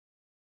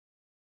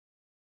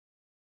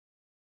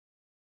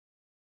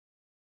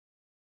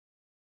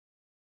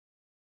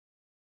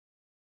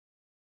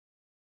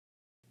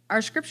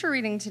Our scripture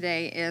reading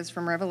today is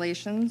from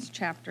Revelations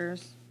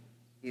chapters,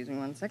 excuse me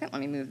one second, let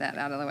me move that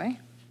out of the way.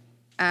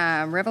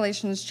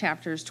 Revelations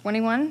chapters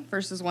 21,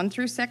 verses 1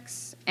 through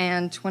 6,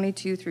 and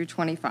 22 through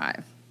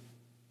 25.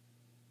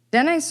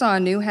 Then I saw a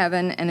new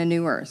heaven and a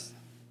new earth,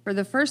 for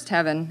the first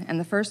heaven and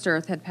the first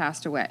earth had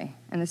passed away,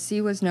 and the sea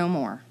was no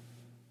more.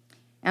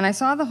 And I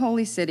saw the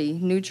holy city,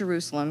 New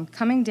Jerusalem,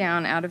 coming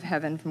down out of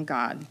heaven from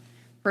God,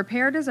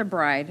 prepared as a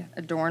bride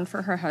adorned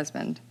for her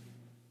husband.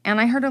 And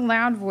I heard a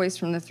loud voice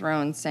from the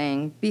throne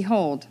saying,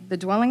 "Behold, the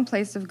dwelling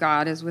place of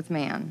God is with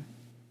man.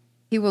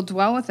 He will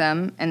dwell with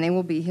them, and they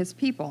will be his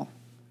people.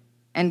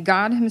 And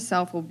God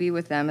himself will be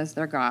with them as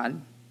their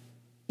God.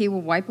 He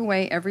will wipe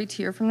away every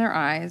tear from their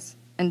eyes,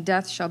 and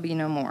death shall be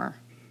no more.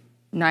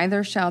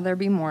 Neither shall there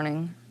be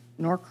mourning,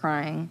 nor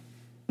crying,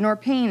 nor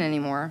pain any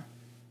more,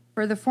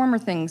 for the former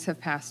things have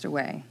passed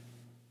away."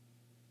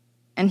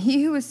 And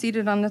he who was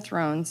seated on the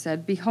throne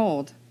said,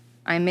 "Behold,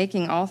 I am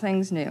making all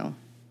things new."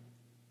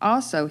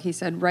 Also, he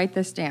said, "Write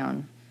this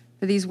down,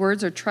 for these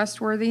words are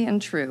trustworthy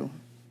and true."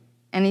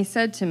 And he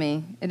said to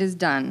me, "It is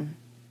done.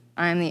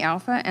 I am the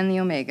Alpha and the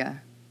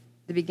Omega,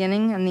 the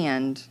beginning and the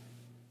end.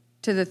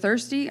 To the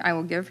thirsty I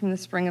will give from the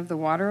spring of the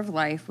water of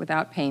life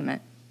without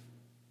payment."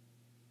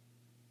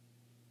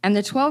 And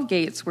the 12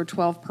 gates were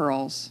 12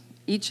 pearls,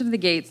 each of the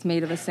gates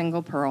made of a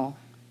single pearl.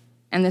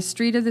 And the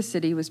street of the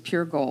city was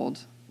pure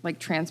gold, like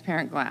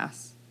transparent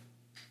glass.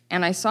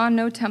 And I saw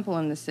no temple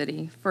in the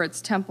city, for its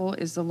temple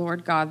is the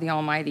Lord God the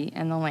Almighty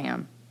and the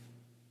Lamb.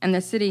 And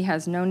the city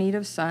has no need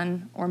of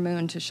sun or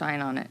moon to shine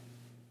on it.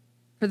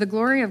 For the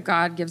glory of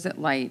God gives it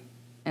light,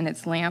 and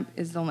its lamp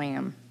is the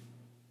Lamb.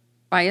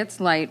 By its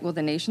light will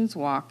the nations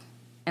walk,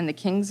 and the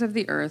kings of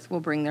the earth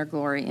will bring their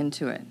glory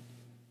into it.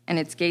 And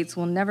its gates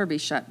will never be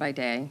shut by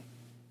day,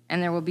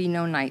 and there will be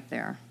no night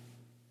there.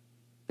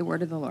 The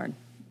word of the Lord.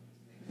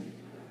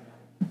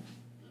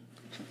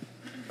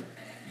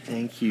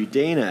 Thank you,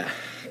 Dana.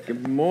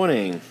 Good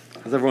morning.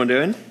 How's everyone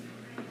doing?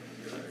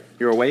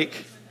 You're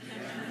awake?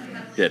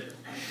 Good.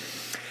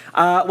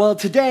 Well,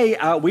 today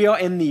we are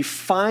in the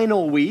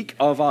final week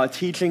of our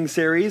teaching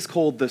series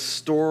called The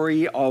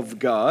Story of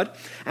God.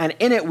 And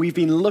in it, we've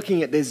been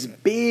looking at this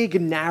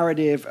big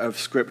narrative of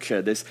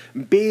Scripture, this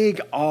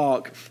big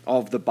arc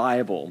of the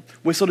Bible.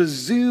 We're sort of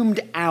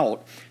zoomed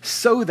out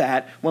so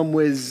that when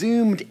we're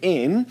zoomed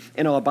in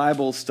our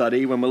Bible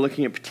study, when we're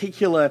looking at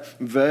particular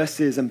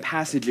verses and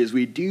passages,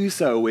 we do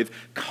so with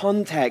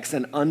context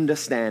and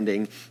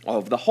understanding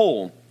of the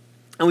whole.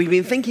 And we've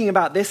been thinking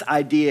about this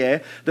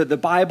idea that the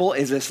Bible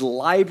is this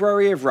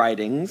library of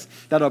writings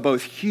that are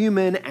both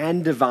human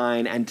and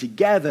divine, and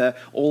together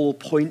all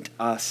point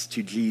us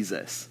to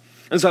Jesus.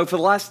 And so for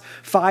the last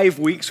 5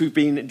 weeks, we've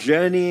been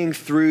journeying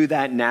through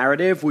that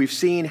narrative. We've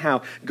seen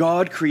how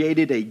God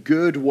created a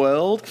good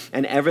world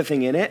and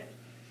everything in it.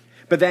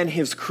 But then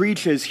his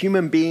creatures,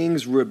 human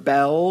beings,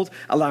 rebelled,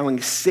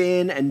 allowing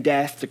sin and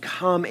death to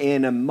come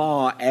in and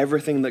mar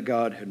everything that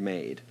God had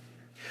made.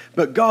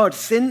 But God,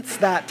 since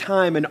that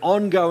time and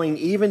ongoing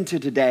even to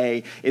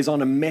today, is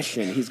on a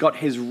mission. He's got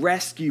his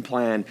rescue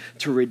plan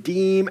to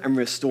redeem and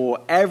restore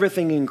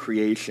everything in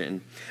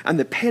creation. And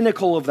the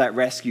pinnacle of that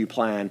rescue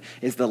plan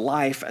is the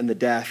life and the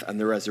death and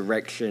the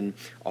resurrection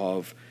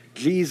of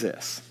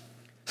Jesus.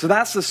 So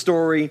that's the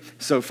story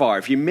so far.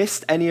 If you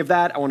missed any of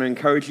that, I want to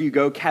encourage you to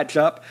go catch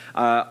up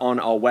on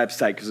our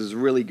website, because there's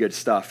really good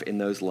stuff in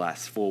those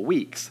last 4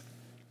 weeks.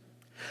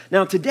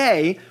 Now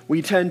today,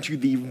 we turn to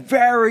the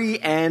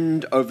very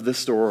end of the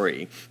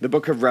story, the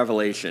book of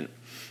Revelation.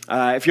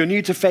 If you're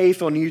new to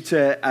faith or new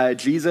to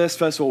Jesus,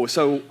 first of all, we're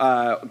so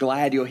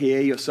glad you're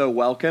here. You're so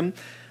welcome.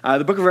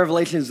 The book of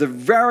Revelation is the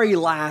very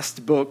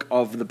last book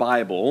of the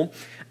Bible.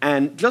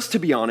 And just to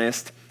be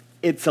honest,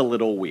 it's a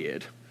little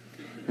weird.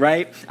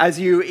 Right? As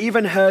you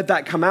even heard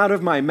that come out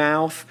of my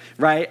mouth,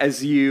 right?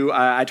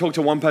 I talked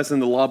to one person in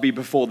the lobby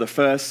before the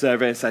first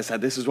service. I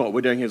said, "This is what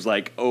we're doing." He was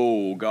like,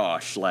 "Oh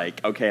gosh,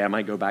 okay, I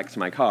might go back to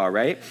my car,"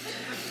 right?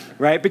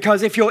 Right?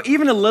 Because if you're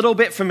even a little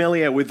bit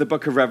familiar with the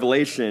book of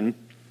Revelation,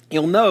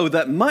 you'll know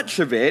that much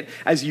of it,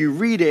 as you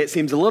read it,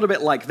 seems a little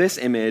bit like this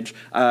image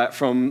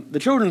from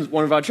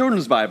one of our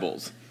children's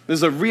Bibles.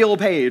 There's a real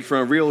page from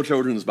a real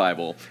children's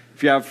Bible.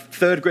 If you have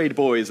third grade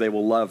boys, they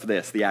will love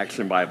this, the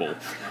Action Bible.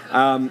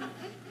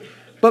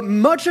 But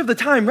much of the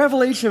time,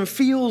 Revelation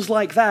feels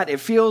like that. It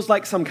feels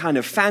like some kind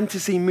of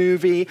fantasy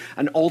movie,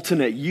 an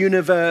alternate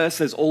universe.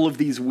 There's all of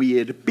these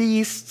weird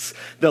beasts.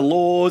 The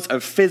laws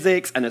of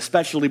physics, and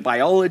especially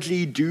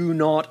biology, do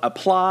not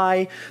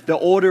apply. The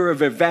order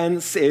of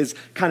events is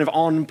kind of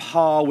on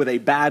par with a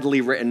badly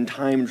written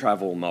time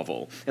travel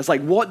novel. It's like,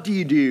 what do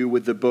you do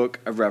with the book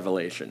of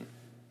Revelation?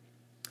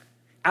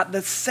 At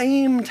the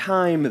same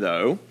time,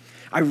 though,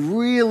 I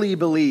really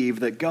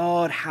believe that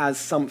God has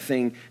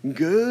something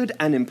good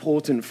and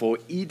important for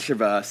each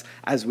of us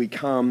as we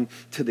come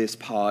to this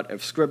part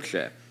of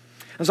Scripture.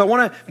 And so I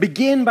want to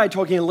begin by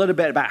talking a little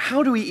bit about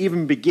how do we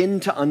even begin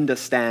to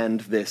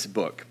understand this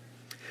book.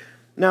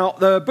 Now,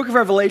 the book of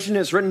Revelation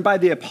is written by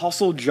the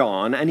Apostle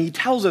John, and he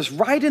tells us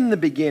right in the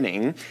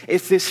beginning,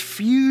 it's this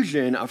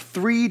fusion of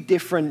three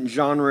different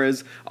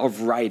genres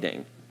of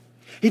writing.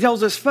 He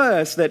tells us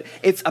first that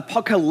it's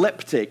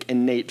apocalyptic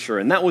in nature,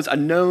 and that was a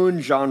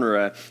known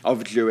genre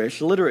of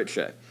Jewish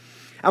literature.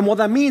 And what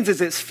that means is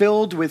it's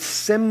filled with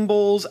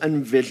symbols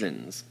and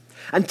visions.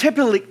 And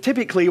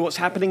typically what's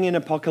happening in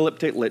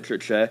apocalyptic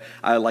literature,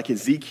 like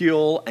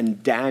Ezekiel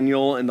and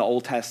Daniel in the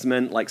Old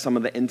Testament, like some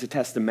of the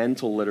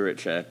intertestamental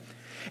literature,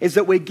 is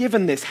that we're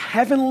given this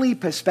heavenly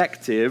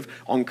perspective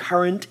on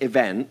current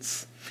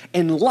events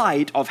in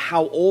light of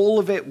how all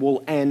of it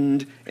will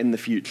end in the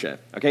future.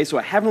 Okay, so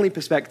a heavenly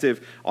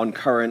perspective on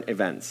current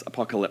events,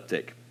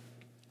 apocalyptic.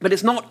 But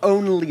it's not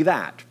only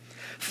that.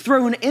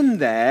 Thrown in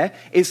there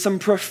is some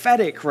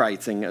prophetic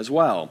writing as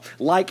well,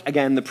 like,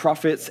 again, the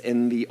prophets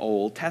in the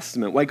Old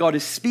Testament, where God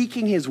is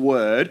speaking his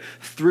word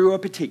through a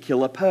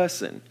particular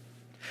person.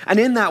 And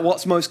in that,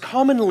 what's most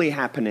commonly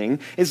happening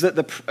is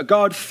that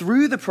God,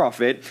 through the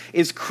prophet,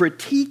 is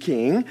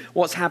critiquing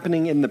what's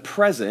happening in the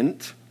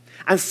present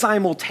and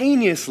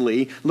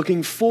simultaneously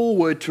looking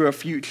forward to a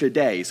future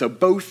day. So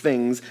both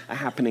things are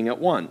happening at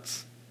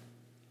once.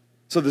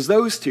 So there's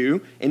those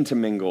two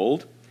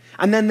intermingled.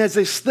 And then there's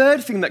this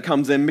third thing that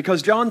comes in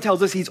because John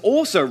tells us he's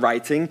also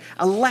writing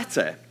a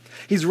letter.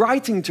 He's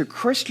writing to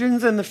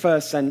Christians in the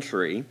first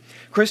century,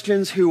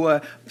 Christians who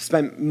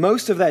spent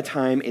most of their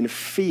time in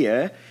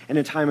fear in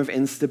a time of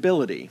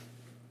instability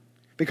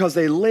because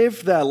they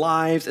lived their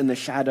lives in the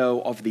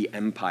shadow of the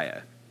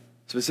empire,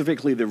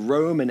 specifically the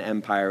Roman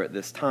Empire at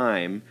this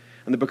time.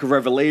 And the book of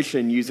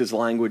Revelation uses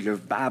language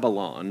of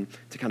Babylon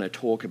to kind of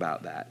talk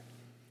about that.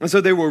 And so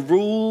they were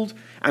ruled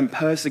and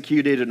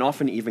persecuted and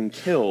often even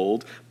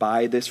killed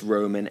by this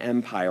Roman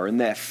Empire. And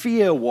their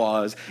fear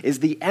is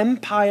the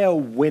empire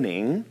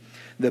winning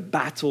the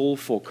battle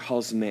for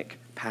cosmic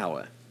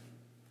power?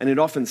 And it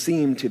often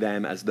seemed to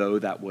them as though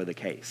that were the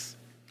case.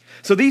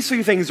 So these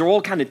three things are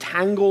all kind of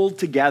tangled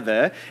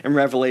together in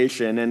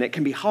Revelation, and it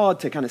can be hard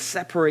to kind of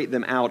separate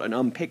them out and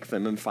unpick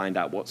them and find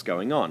out what's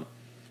going on.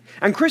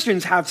 And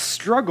Christians have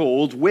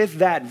struggled with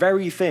that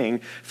very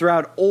thing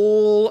throughout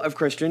all of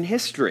Christian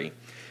history.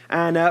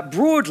 And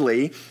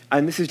broadly,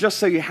 and this is just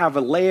so you have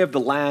a lay of the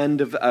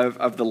land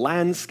of the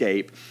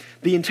landscape,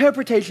 the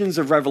interpretations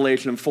of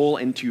Revelation fall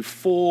into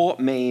four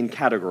main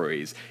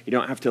categories. You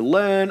don't have to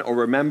learn or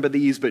remember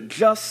these, but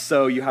just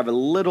so you have a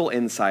little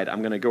insight, I'm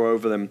going to go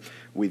over them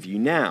with you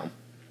now.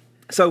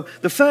 So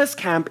the first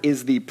camp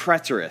is the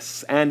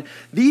preterists, and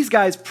these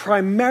guys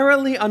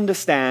primarily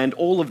understand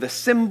all of the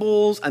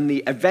symbols and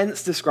the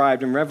events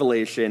described in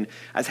Revelation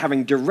as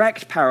having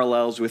direct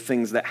parallels with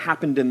things that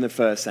happened in the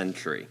first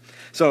century.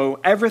 So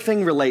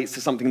everything relates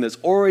to something that's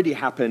already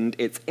happened,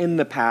 it's in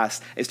the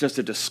past, it's just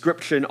a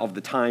description of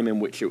the time in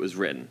which it was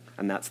written,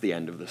 and that's the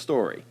end of the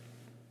story.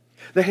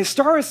 The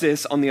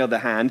historicists, on the other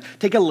hand,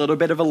 take a little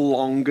bit of a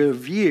longer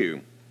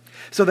view.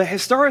 So the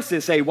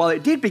historicists say, well,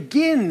 it did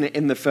begin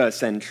in the first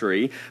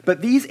century,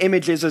 but these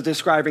images are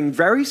describing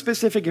very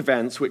specific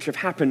events which have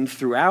happened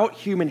throughout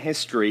human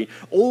history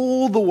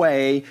all the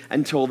way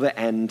until the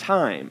end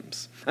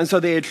times. And so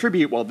they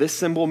attribute, well, this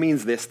symbol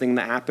means this thing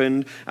that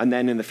happened, and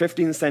then in the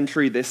 15th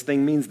century, this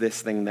thing means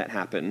this thing that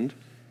happened.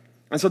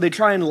 And so they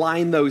try and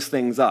line those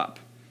things up.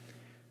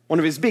 One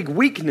of his big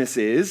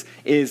weaknesses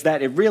is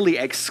that it really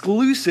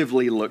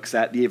exclusively looks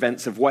at the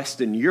events of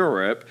Western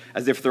Europe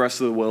as if the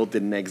rest of the world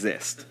didn't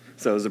exist.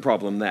 So there's a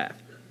problem there.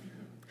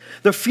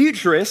 The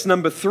futurists,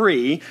 number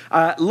 3,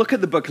 look at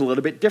the book a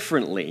little bit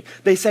differently.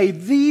 They say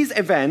these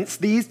events,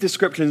 these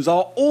descriptions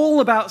are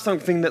all about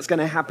something that's going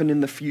to happen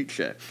in the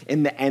future,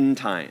 in the end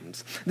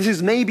times. This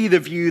is maybe the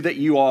view that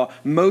you are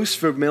most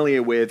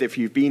familiar with if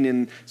you've been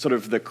in sort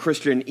of the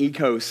Christian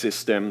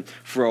ecosystem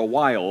for a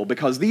while,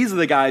 because these are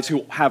the guys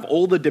who have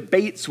all the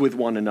debates with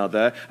one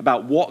another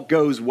about what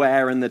goes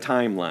where in the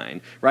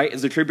timeline, right?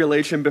 Is the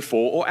tribulation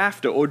before or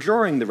after or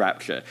during the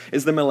rapture?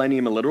 Is the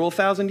millennium a literal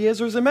 1,000 years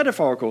or is it a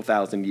metaphorical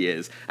 1,000 years?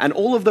 And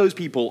all of those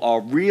people are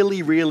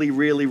really, really,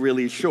 really,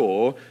 really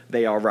sure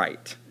they are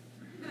right.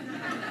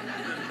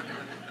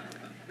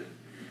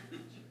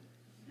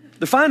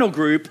 The final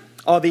group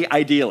are the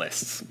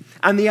idealists.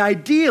 And the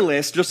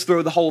idealists just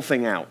throw the whole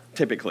thing out,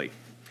 typically.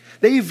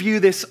 They view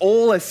this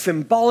all as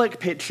symbolic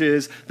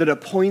pictures that are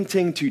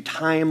pointing to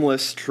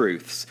timeless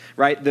truths,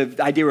 right? The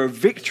idea of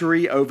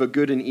victory over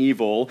good and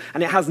evil,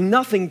 and it has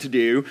nothing to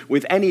do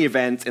with any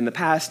event in the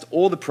past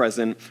or the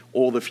present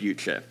or the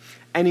future.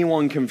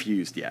 Anyone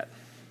confused yet?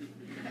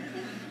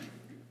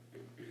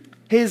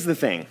 Here's the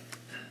thing.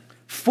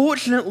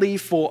 Fortunately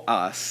for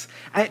us,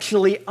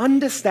 actually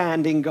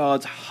understanding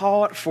God's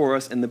heart for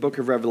us in the book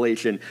of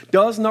Revelation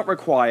does not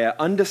require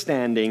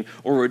understanding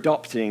or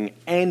adopting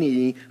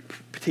any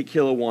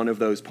particular one of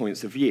those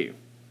points of view.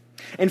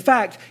 In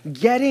fact,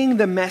 getting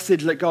the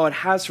message that God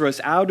has for us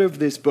out of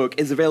this book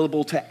is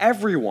available to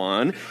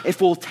everyone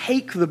if we'll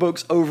take the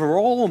book's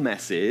overall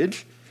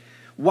message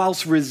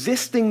whilst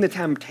resisting the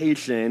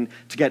temptation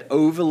to get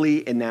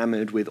overly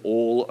enamored with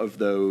all of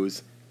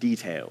those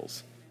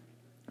details.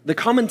 The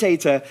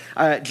commentator,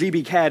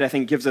 G.B. Caird, I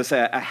think, gives us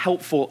a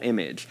helpful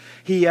image.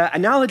 He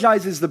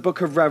analogizes the book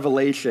of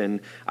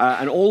Revelation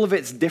and all of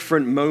its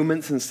different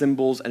moments and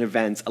symbols and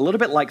events a little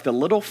bit like the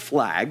little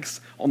flags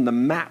on the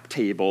map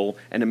table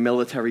in a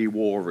military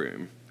war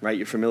room, right?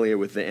 You're familiar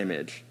with the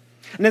image.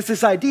 And it's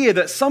this idea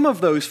that some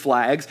of those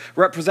flags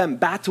represent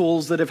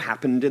battles that have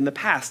happened in the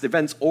past,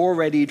 events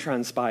already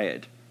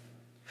transpired.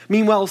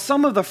 Meanwhile,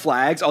 some of the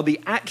flags are the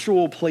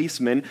actual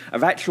placement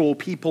of actual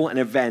people and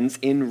events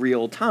in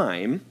real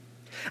time,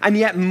 and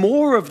yet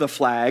more of the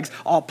flags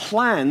are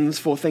plans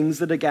for things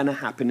that are going to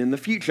happen in the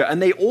future,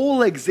 and they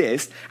all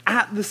exist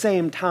at the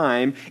same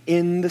time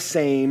in the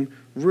same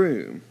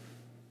room.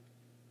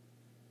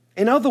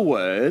 In other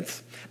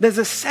words, there's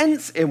a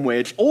sense in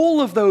which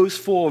all of those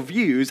four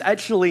views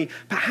actually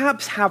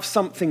perhaps have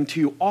something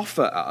to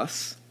offer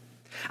us,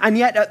 and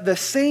yet at the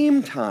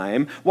same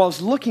time,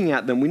 whilst looking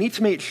at them, we need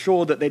to make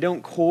sure that they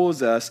don't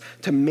cause us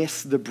to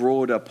miss the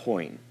broader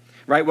point.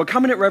 Right? We're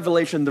coming at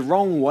Revelation the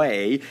wrong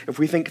way if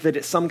we think that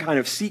it's some kind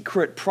of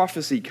secret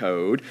prophecy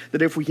code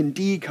that if we can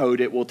decode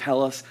it will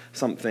tell us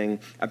something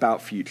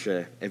about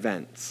future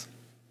events.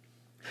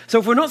 So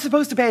if we're not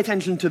supposed to pay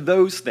attention to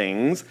those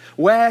things,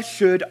 where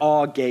should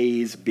our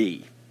gaze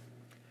be?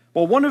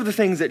 Well, one of the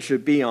things it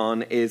should be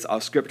on is our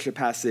scripture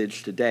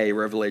passage today,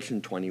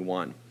 Revelation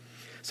 21.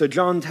 So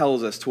John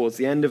tells us towards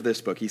the end of this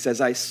book, he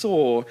says, I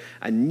saw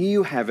a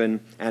new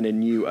heaven and a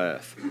new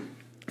earth.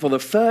 For the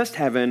first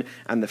heaven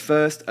and the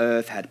first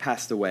earth had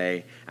passed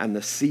away, and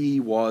the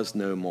sea was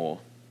no more.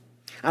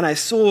 And I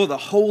saw the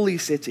holy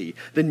city,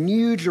 the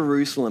new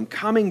Jerusalem,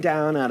 coming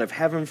down out of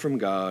heaven from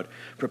God,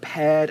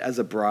 prepared as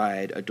a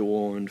bride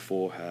adorned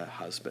for her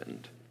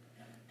husband.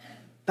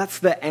 That's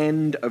the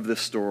end of the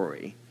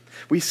story.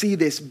 We see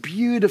this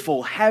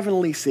beautiful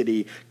heavenly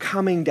city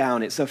coming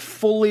down. It's a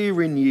fully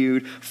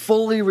renewed,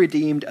 fully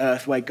redeemed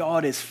earth where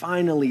God is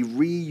finally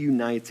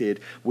reunited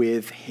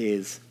with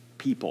his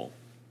people.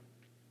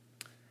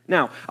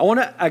 Now, I want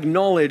to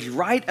acknowledge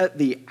right at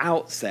the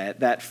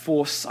outset that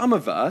for some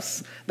of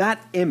us,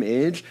 that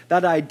image,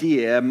 that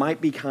idea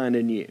might be kind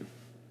of new.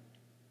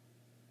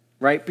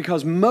 Right?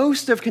 Because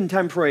most of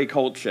contemporary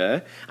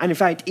culture, and in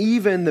fact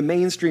even the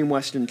mainstream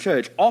Western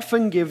church,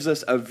 often gives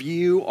us a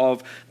view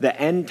of the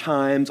end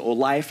times or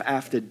life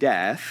after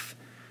death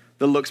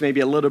that looks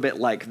maybe a little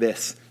bit like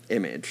this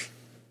image.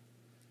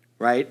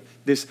 Right?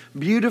 This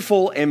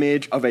beautiful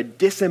image of a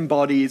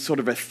disembodied, sort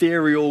of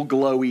ethereal,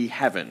 glowy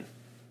heaven.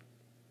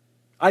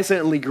 I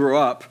certainly grew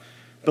up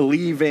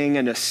believing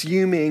and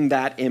assuming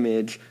that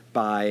image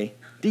by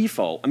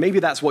default. And maybe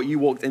that's what you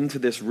walked into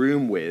this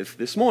room with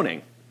this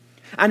morning.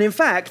 And in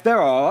fact,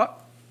 there are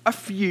a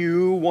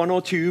few, one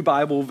or two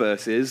Bible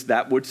verses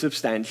that would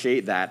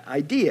substantiate that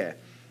idea.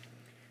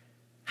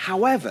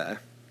 However,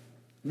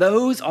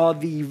 those are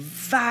the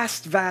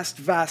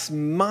vast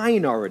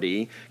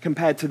minority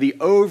compared to the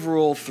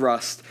overall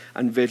thrust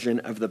and vision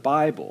of the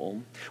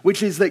Bible,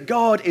 which is that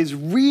God is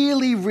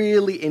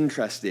really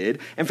interested.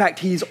 In fact,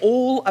 he's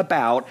all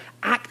about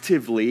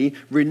actively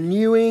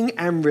renewing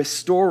and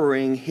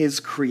restoring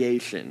his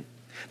creation.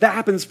 That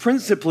happens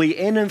principally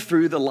in and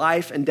through the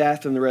life and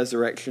death and the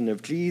resurrection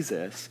of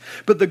Jesus.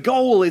 But the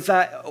goal is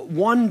that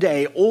one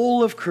day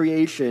all of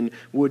creation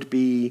would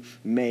be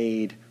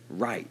made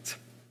right.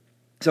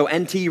 So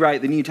N.T.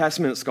 Wright, the New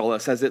Testament scholar,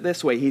 says it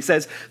this way. He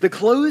says, the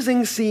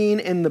closing scene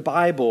in the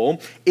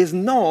Bible is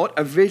not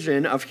a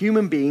vision of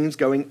human beings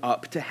going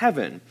up to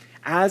heaven,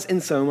 as in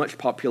so much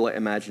popular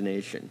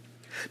imagination,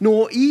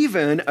 nor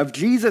even of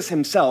Jesus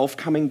himself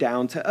coming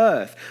down to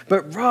earth,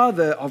 but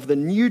rather of the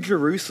New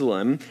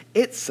Jerusalem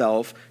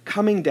itself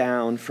coming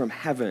down from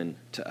heaven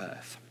to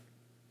earth.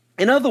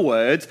 In other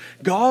words,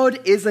 God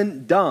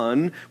isn't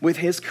done with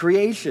his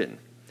creation.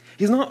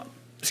 He's not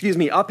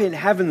up in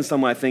heaven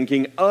somewhere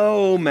thinking,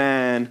 oh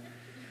man,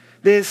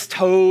 this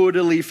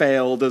totally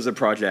failed as a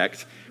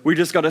project. We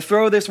just got to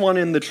throw this one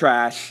in the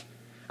trash,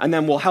 and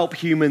then we'll help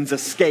humans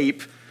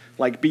escape,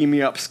 like beam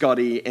me up,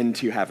 Scotty,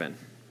 into heaven.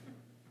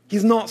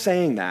 He's not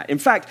saying that. In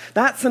fact,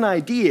 that's an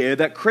idea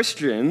that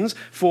Christians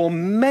for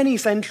many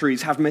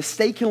centuries have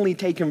mistakenly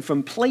taken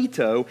from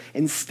Plato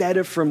instead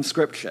of from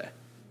Scripture.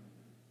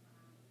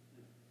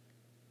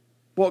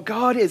 What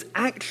God is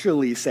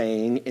actually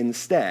saying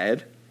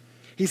instead,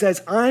 he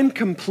says, I'm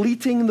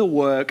completing the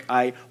work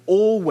I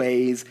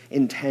always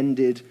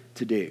intended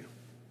to do.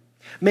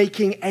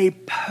 Making a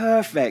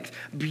perfect,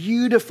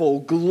 beautiful,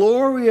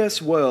 glorious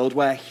world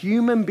where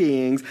human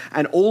beings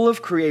and all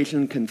of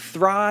creation can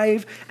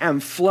thrive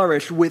and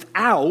flourish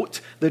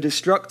without the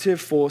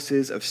destructive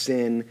forces of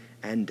sin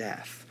and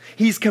death.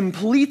 He's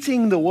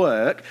completing the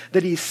work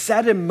that he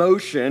set in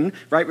motion,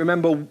 right?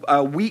 Remember,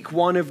 week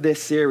one of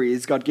this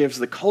series, God gives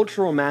the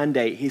cultural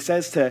mandate. He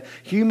says to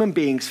human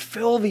beings,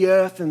 fill the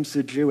earth and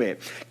subdue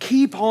it.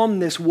 Keep on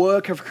this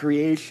work of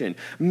creation.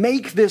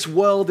 Make this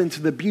world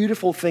into the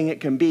beautiful thing it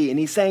can be. And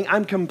he's saying,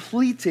 I'm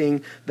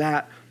completing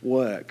that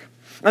work.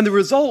 And the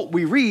result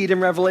we read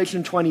in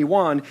Revelation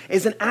 21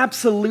 is an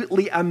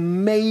absolutely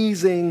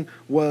amazing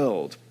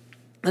world.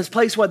 This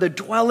place where the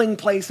dwelling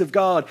place of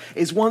God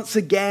is once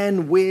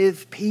again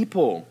with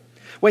people,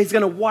 where he's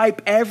going to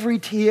wipe every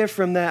tear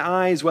from their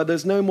eyes, where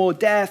there's no more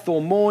death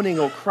or mourning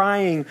or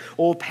crying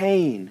or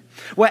pain,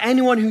 where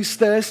anyone who's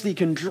thirsty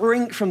can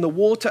drink from the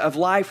water of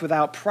life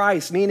without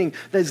price, meaning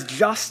there's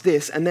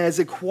justice and there's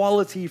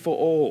equality for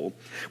all,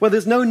 where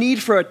there's no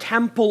need for a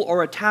temple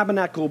or a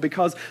tabernacle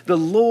because the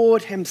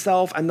Lord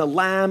himself and the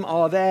Lamb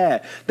are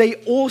there. They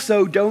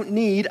also don't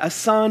need a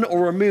sun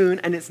or a moon,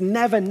 and it's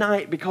never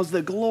night because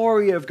the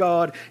glory of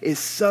God is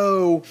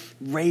so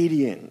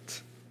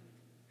radiant.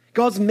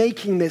 God's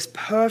making this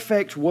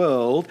perfect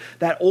world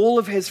that all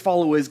of his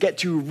followers get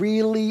to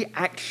really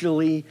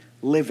actually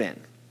live in.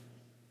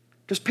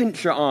 Just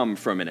pinch your arm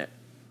for a minute.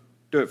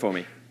 Do it for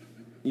me.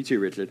 You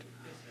too, Richard.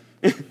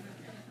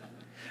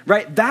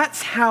 Right?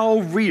 That's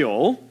how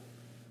real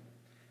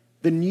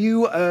the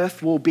new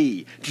earth will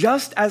be.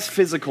 Just as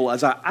physical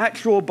as our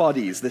actual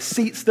bodies, the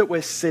seats that we're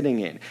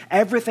sitting in,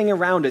 everything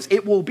around us,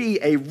 it will be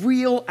a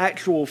real,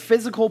 actual,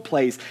 physical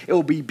place. It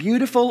will be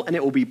beautiful and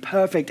it will be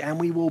perfect, and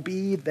we will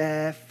be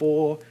there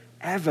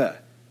forever.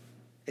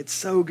 It's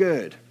so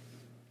good.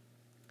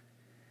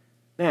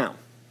 Now,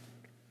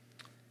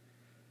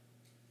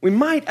 we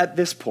might at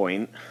this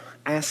point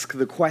ask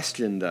the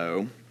question,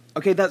 though,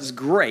 okay, that's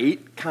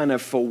great, kind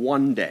of for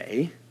one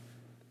day,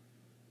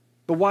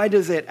 but why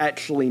does it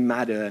actually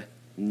matter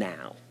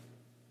now?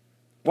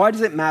 Why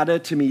does it matter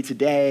to me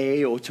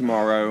today or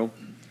tomorrow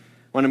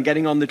when I'm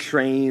getting on the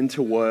train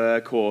to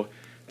work or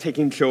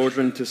taking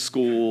children to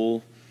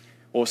school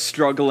or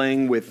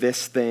struggling with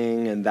this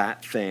thing and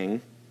that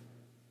thing?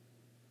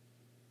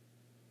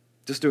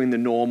 Just doing the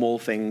normal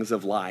things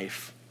of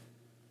life.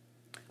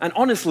 And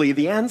honestly,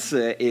 the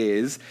answer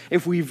is,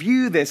 if we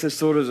view this as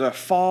sort of a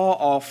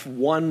far-off,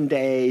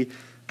 one-day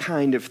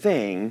kind of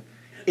thing,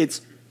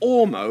 it's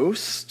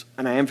almost,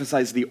 and I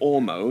emphasize the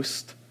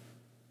almost,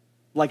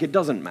 like it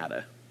doesn't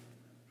matter.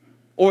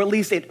 Or at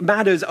least it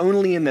matters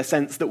only in the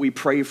sense that we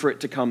pray for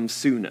it to come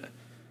sooner,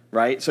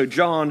 right? So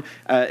John,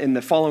 in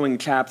the following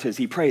chapters,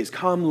 he prays,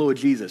 "Come, Lord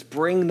Jesus,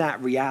 bring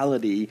that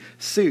reality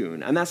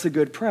soon." And that's a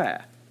good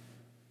prayer.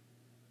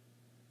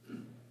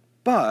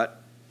 But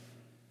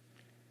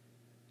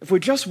if we're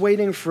just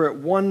waiting for it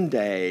one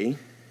day,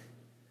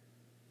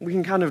 we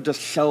can kind of just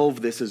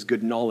shelve this as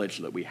good knowledge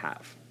that we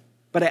have.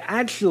 But I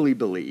actually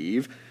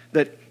believe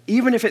that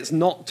even if it's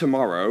not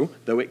tomorrow,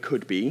 though it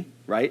could be,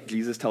 right?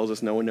 Jesus tells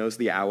us no one knows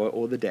the hour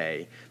or the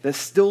day. There's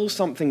still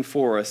something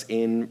for us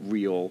in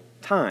real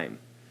time.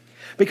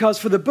 Because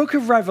for the book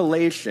of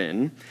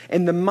Revelation,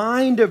 in the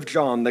mind of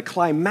John, the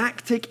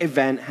climactic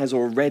event has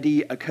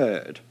already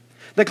occurred.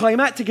 The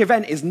climactic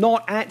event is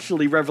not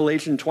actually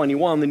Revelation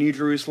 21, the New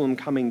Jerusalem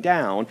coming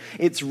down.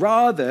 It's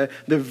rather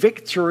the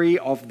victory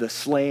of the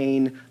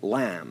slain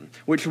Lamb,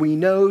 which we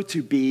know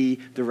to be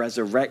the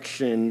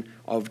resurrection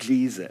of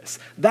Jesus.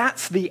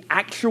 That's the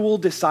actual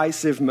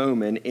decisive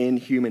moment in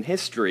human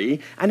history,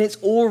 and it's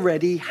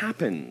already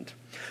happened.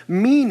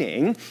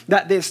 Meaning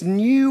that this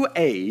new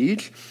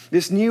age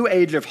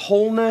of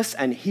wholeness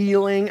and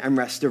healing and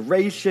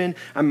restoration,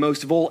 and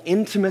most of all,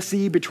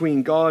 intimacy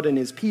between God and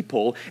his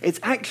people, it's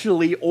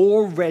actually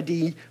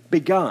already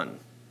begun.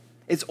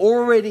 It's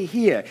already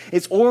here.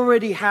 It's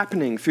already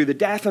happening through the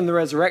death and the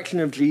resurrection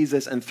of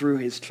Jesus and through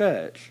his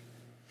church.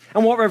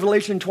 And what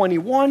Revelation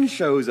 21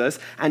 shows us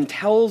and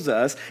tells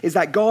us is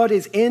that God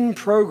is in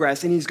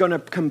progress and he's going to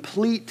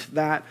complete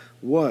that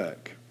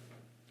work.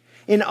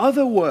 In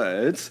other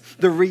words,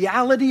 the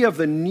reality of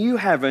the new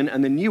heaven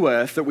and the new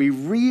earth that we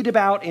read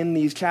about in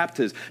these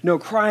chapters, no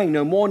crying,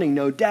 no mourning,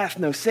 no death,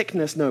 no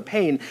sickness, no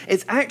pain,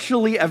 it's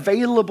actually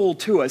available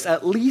to us,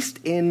 at least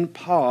in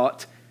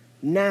part,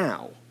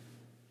 now.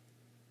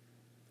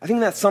 I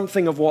think that's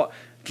something of what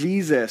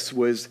Jesus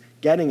was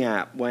getting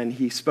at when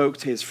he spoke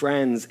to his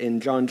friends in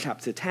John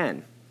chapter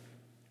 10.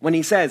 When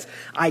he says,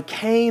 "I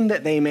came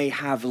that they may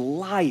have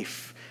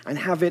life and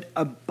have it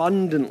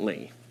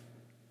abundantly."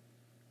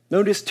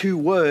 Notice two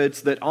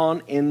words that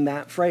aren't in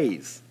that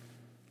phrase.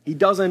 He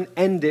doesn't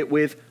end it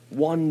with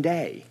one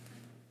day.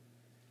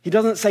 He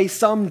doesn't say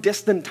some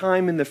distant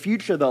time in the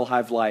future they'll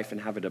have life and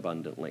have it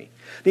abundantly.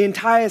 The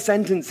entire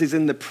sentence is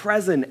in the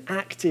present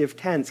active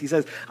tense. He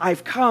says,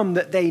 "I've come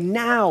that they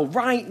now,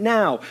 right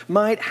now,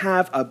 might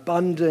have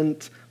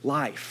abundant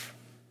life."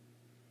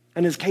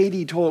 And as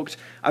Katie talked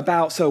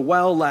about so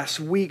well last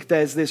week,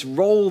 there's this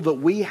role that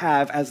we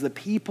have as the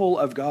people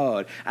of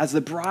God, as the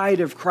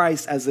bride of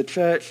Christ, as the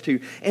church, to,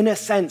 in a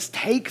sense,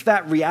 take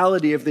that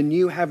reality of the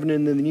new heaven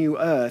and the new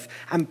earth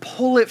and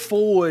pull it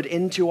forward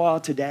into our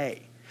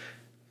today.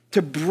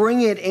 To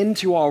bring it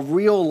into our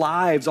real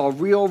lives, our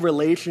real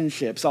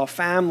relationships, our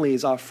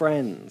families, our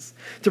friends.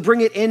 To bring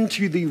it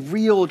into the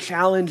real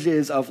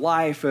challenges of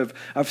life, of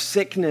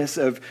sickness,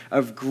 of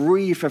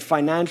grief, of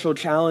financial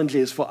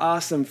challenges for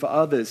us and for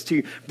others.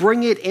 To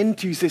bring it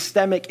into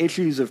systemic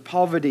issues of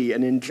poverty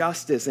and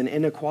injustice and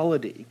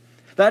inequality.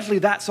 Actually,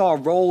 that's our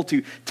role,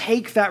 to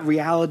take that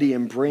reality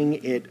and bring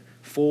it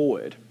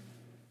forward.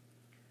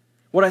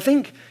 What I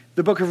think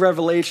the book of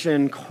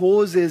Revelation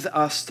causes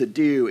us to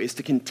do is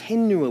to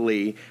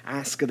continually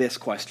ask this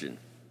question.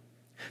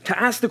 To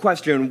ask the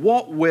question,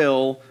 what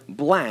will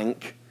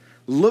blank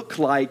look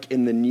like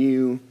in the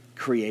new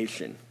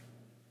creation?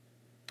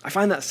 I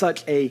find that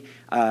such a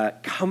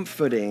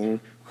comforting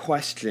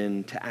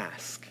question to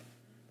ask.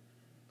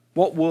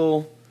 What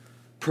will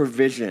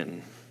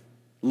provision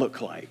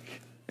look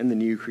like in the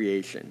new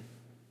creation?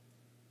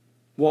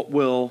 What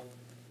will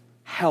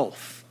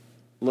health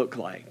look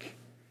like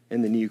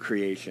in the new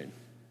creation?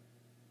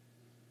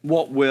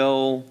 What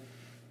will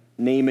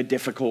name a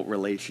difficult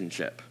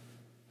relationship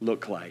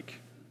look like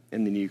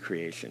in the new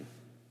creation?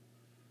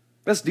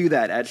 Let's do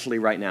that actually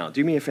right now.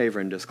 Do me a favor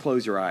and just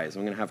close your eyes.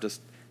 I'm going to have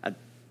just a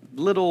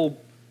little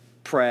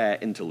prayer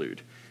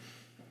interlude.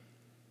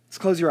 Let's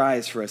close your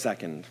eyes for a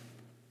second.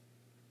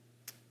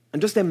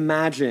 And just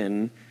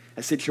imagine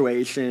a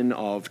situation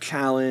of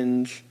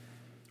challenge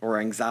or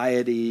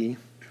anxiety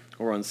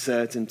or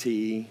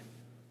uncertainty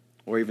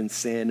or even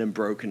sin and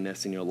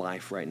brokenness in your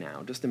life right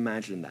now. Just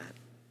imagine that.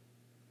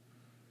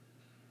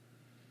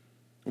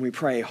 And we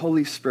pray,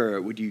 Holy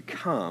Spirit, would you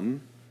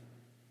come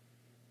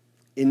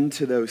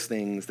into those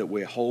things that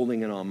we're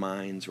holding in our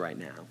minds right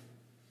now?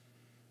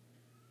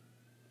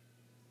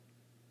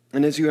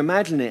 And as you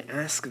imagine it,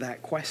 ask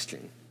that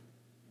question.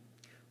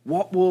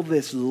 What will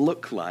this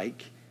look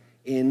like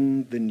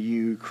in the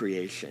new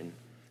creation?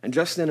 And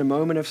just in a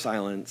moment of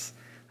silence,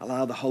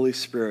 allow the Holy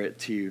Spirit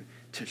to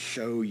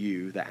show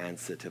you the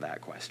answer to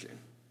that question.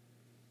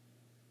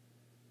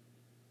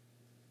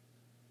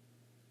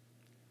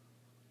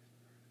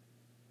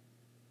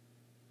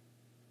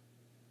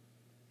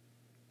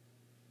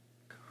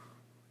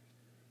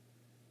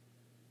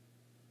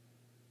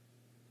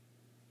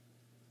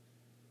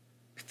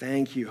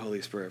 Thank you,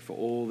 Holy Spirit, for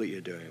all that you're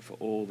doing, for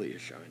all that you're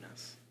showing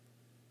us.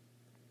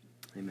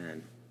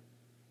 Amen.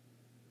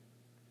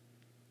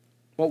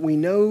 What we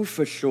know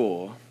for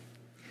sure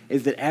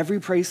is that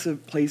every place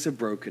of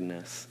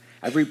brokenness,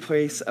 every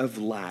place of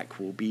lack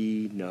will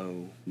be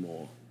no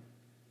more.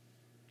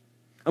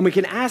 And we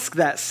can ask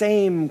that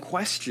same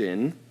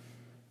question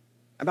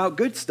about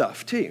good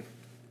stuff too.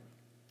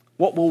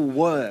 What will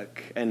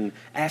work and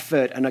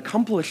effort and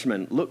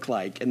accomplishment look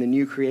like in the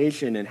new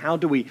creation, and how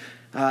do we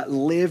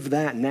live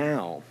that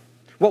now?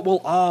 What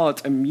will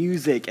art and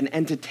music and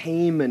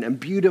entertainment and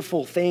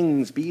beautiful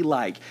things be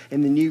like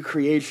in the new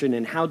creation,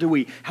 and how do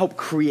we help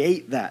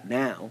create that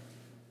now?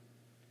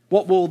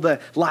 What will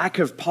the lack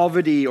of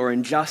poverty or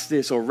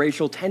injustice or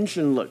racial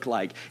tension look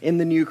like in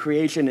the new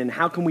creation, and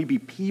how can we be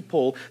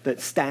people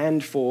that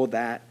stand for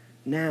that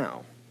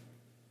now?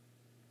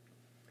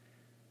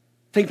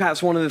 I think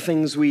perhaps one of the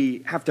things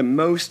we have to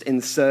most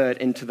insert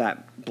into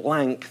that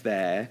blank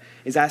there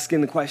is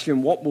asking the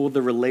question, what will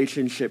the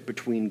relationship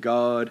between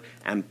God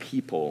and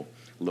people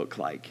look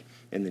like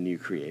in the new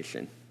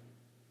creation?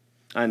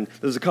 And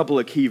there's a couple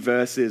of key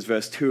verses,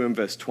 verse 2 and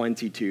verse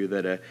 22,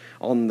 that are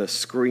on the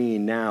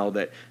screen now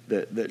that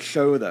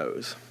show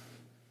those.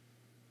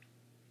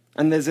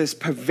 And there's this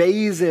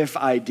pervasive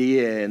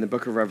idea in the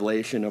book of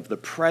Revelation of the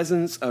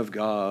presence of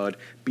God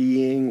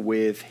being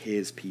with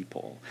his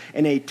people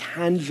in a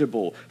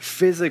tangible,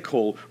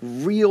 physical,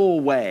 real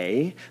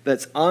way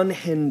that's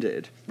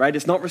unhindered, right?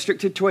 It's not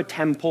restricted to a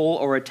temple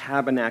or a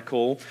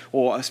tabernacle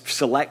or a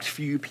select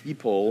few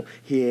people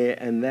here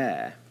and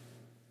there.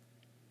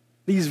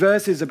 These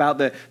verses about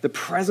the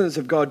presence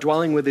of God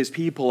dwelling with his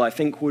people, I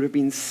think, would have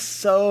been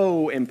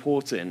so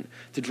important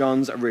to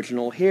John's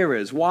original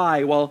hearers.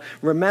 Why? Well,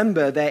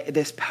 remember, they're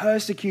this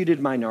persecuted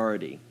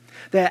minority.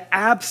 They're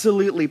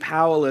absolutely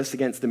powerless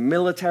against the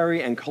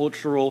military and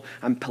cultural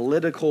and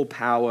political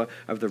power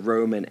of the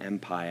Roman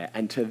Empire.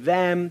 And to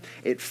them,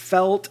 it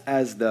felt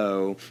as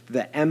though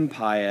the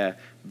empire,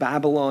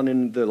 Babylon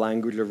in the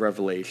language of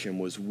Revelation,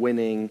 was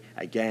winning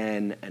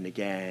again and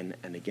again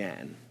and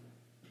again.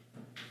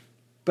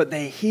 But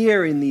they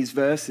hear in these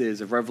verses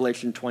of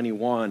Revelation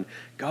 21,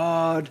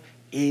 God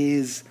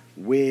is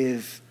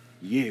with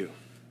you.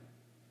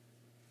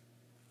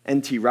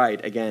 N.T.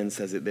 Wright again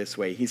says it this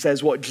way. He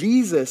says, what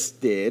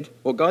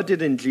God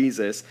did in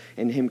Jesus,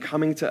 in him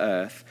coming to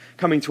earth,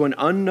 coming to an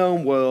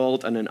unknown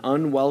world and an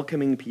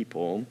unwelcoming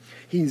people,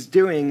 he's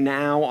doing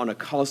now on a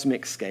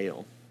cosmic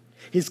scale.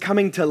 He's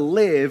coming to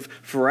live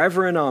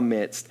forever in our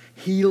midst,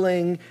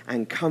 healing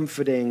and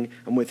comforting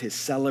and with his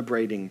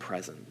celebrating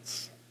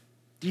presence.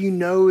 Do you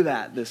know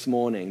that this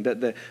morning, that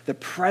the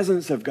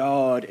presence of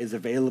God is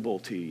available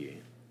to you?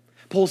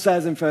 Paul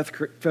says in 1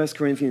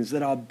 Corinthians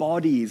that our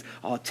bodies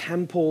are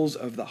temples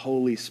of the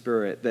Holy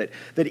Spirit, that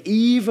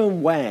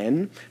even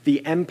when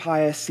the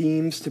empire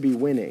seems to be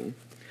winning,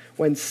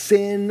 when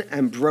sin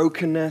and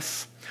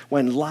brokenness,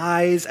 when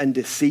lies and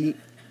deceit,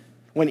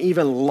 when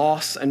even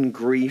loss and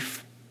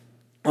grief,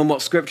 on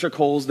what Scripture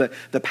calls the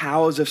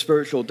powers of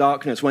spiritual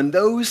darkness, when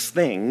those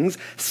things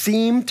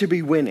seem to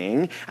be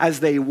winning,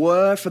 as they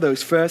were for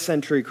those first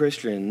century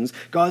Christians,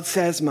 God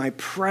says, my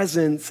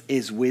presence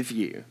is with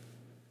you.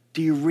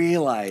 Do you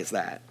realize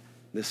that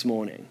this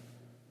morning?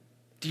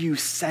 Do you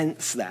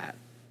sense that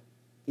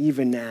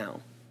even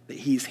now, that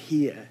he's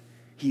here?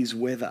 He's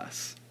with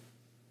us.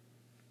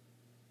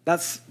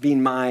 That's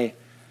been my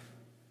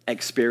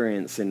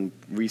experience in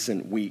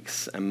recent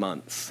weeks and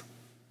months.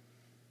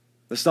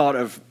 The start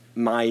of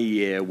my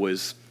year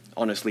was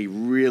honestly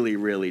really,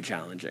 really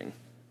challenging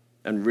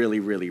and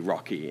really, really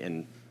rocky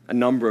in a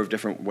number of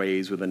different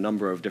ways with a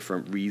number of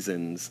different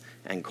reasons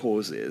and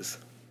causes.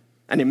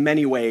 And in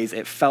many ways,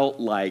 it felt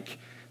like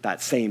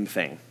that same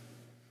thing,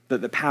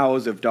 that the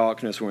powers of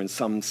darkness were in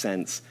some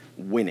sense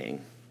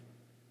winning.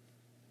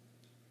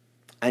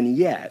 And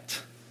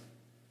yet,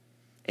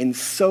 in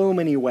so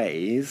many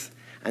ways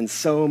and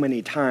so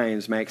many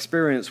times, my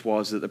experience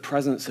was that the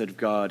presence of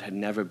God had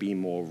never been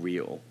more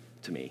real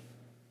to me.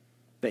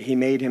 That he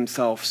made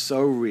himself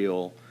so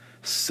real,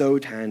 so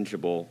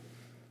tangible,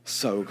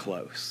 so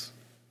close.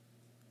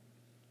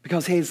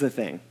 Because here's the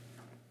thing.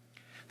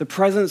 The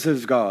presence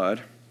of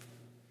God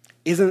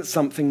isn't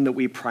something that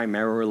we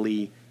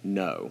primarily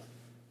know.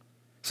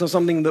 It's not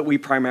something that we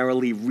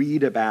primarily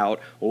read about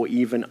or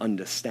even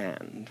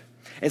understand.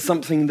 It's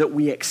something that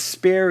we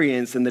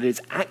experience and that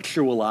is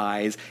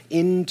actualized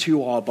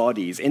into our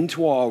bodies,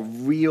 into our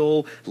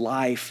real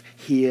life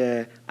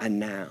here and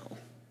now.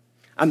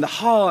 And the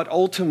heart,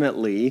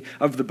 ultimately,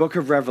 of the book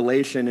of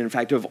Revelation, in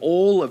fact, of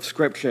all of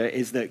Scripture,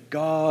 is that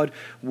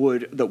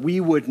that we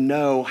would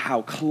know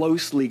how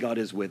closely God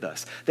is with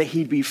us, that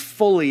he'd be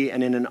fully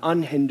and in an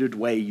unhindered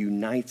way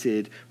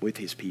united with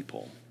his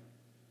people.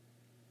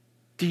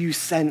 Do you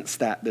sense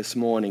that this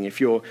morning? If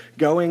you're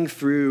going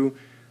through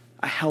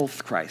a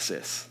health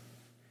crisis,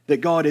 that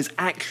God is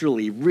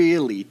actually,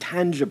 really,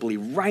 tangibly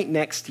right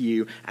next to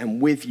you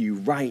and with you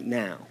right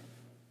now.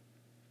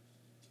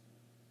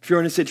 If you're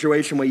in a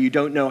situation where you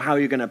don't know how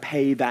you're going to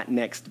pay that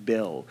next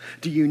bill,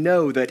 do you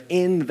know that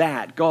in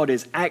that God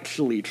is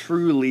actually,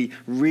 truly,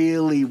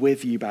 really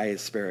with you by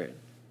his Spirit?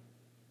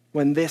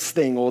 When this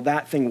thing or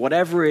that thing,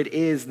 whatever it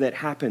is that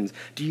happens,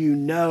 do you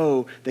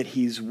know that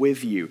he's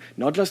with you?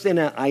 Not just in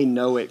a I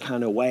know it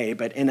kind of way,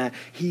 but in a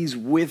he's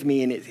with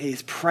me and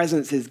his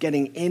presence is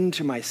getting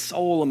into my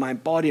soul and my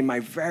body and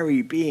my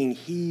very being.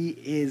 He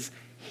is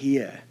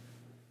here.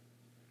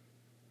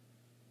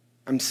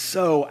 I'm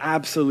so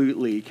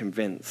absolutely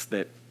convinced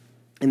that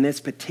in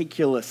this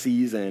particular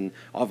season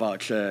of our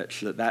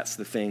church, that that's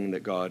the thing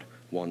that God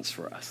wants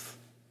for us.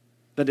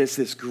 That it's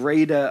this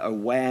greater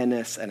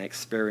awareness and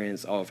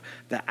experience of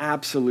the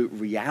absolute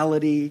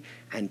reality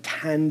and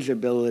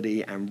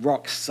tangibility and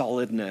rock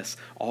solidness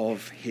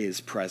of his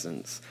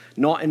presence.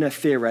 Not in a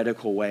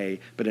theoretical way,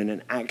 but in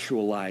an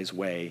actualized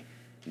way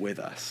with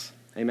us.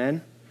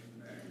 Amen?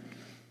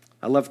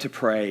 I love to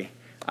pray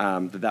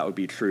that would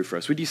be true for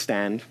us. Would you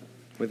stand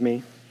with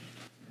me?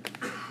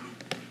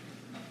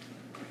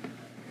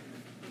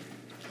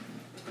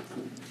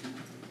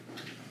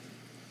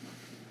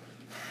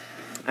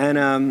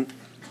 And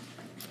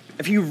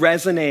if you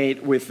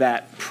resonate with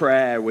that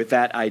prayer, with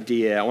that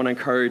idea, I want to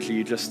encourage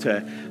you just to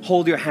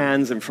hold your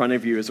hands in front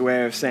of you as a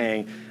way of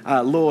saying,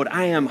 Lord,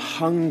 I am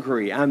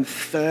hungry, I'm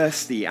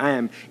thirsty, I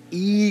am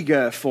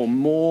eager for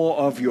more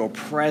of your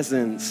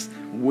presence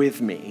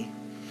with me.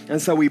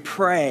 And so we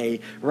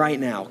pray right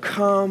now,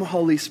 come,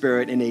 Holy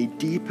Spirit, in a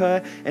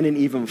deeper and an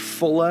even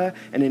fuller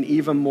and an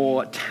even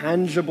more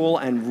tangible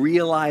and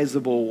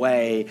realizable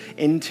way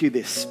into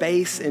this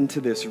space,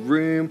 into this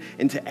room,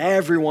 into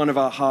every one of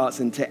our hearts,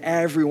 into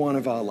every one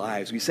of our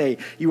lives. We say,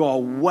 you are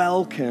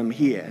welcome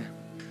here.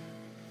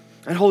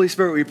 And Holy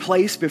Spirit, we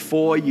place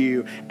before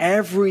you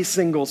every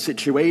single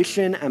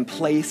situation and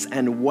place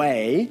and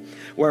way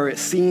where it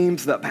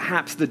seems that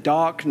perhaps the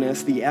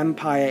darkness, the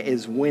empire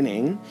is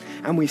winning.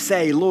 And we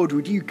say, Lord,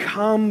 would you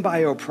come by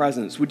your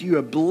presence? Would you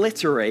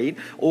obliterate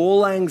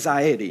all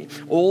anxiety,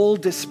 all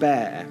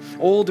despair,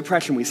 all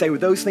depression? We say, would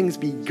those things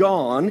be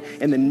gone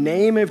in the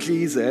name of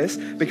Jesus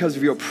because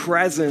of your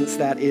presence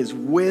that is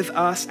with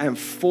us and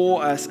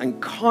for us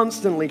and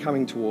constantly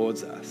coming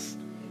towards us.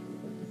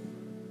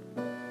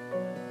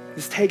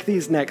 Just take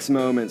these next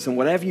moments and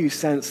whatever you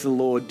sense the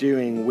Lord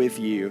doing with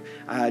you,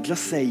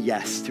 just say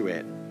yes to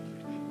it.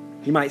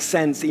 You might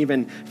sense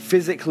even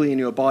physically in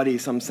your body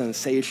some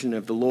sensation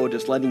of the Lord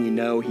just letting you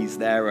know he's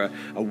there,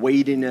 a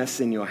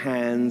weightiness in your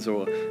hands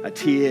or a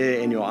tear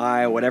in your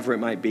eye or whatever it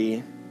might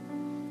be.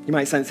 You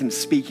might sense him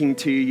speaking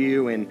to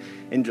you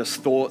in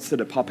just thoughts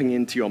that are popping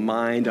into your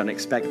mind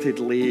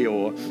unexpectedly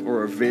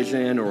or a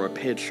vision or a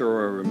picture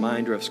or a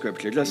reminder of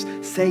Scripture. Just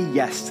say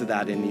yes to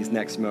that in these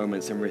next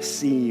moments and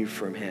receive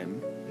from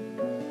him.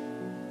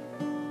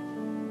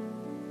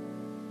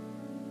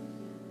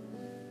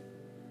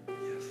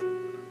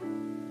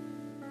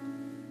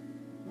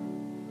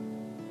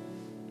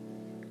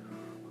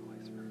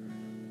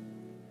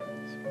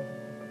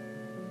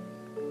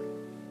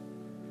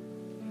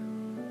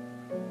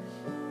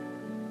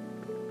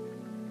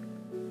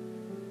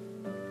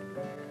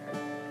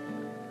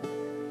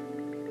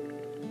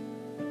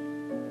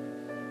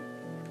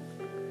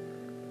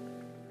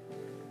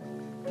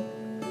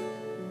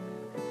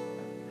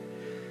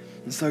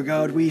 So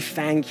God, we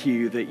thank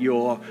you that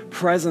your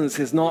presence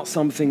is not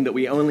something that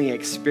we only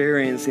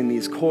experience in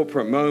these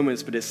corporate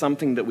moments, but it's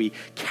something that we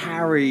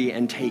carry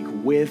and take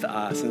with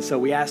us. And so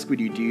we ask, would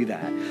you do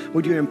that?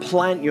 Would you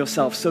implant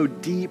yourself so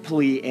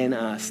deeply in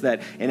us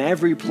that in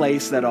every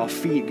place that our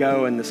feet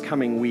go in this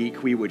coming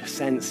week, we would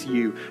sense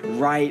you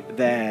right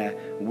there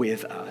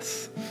with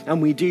us.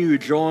 And we do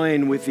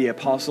join with the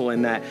apostle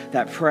in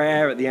that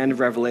prayer at the end of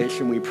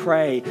Revelation. We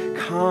pray,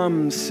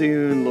 come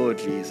soon, Lord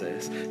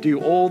Jesus.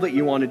 Do all that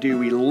you want to do.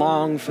 We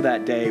long for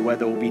that day where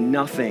there will be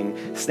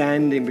nothing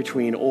standing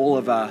between all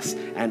of us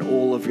and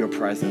all of your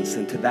presence.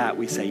 And to that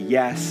we say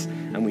yes,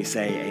 and we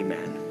say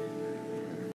amen.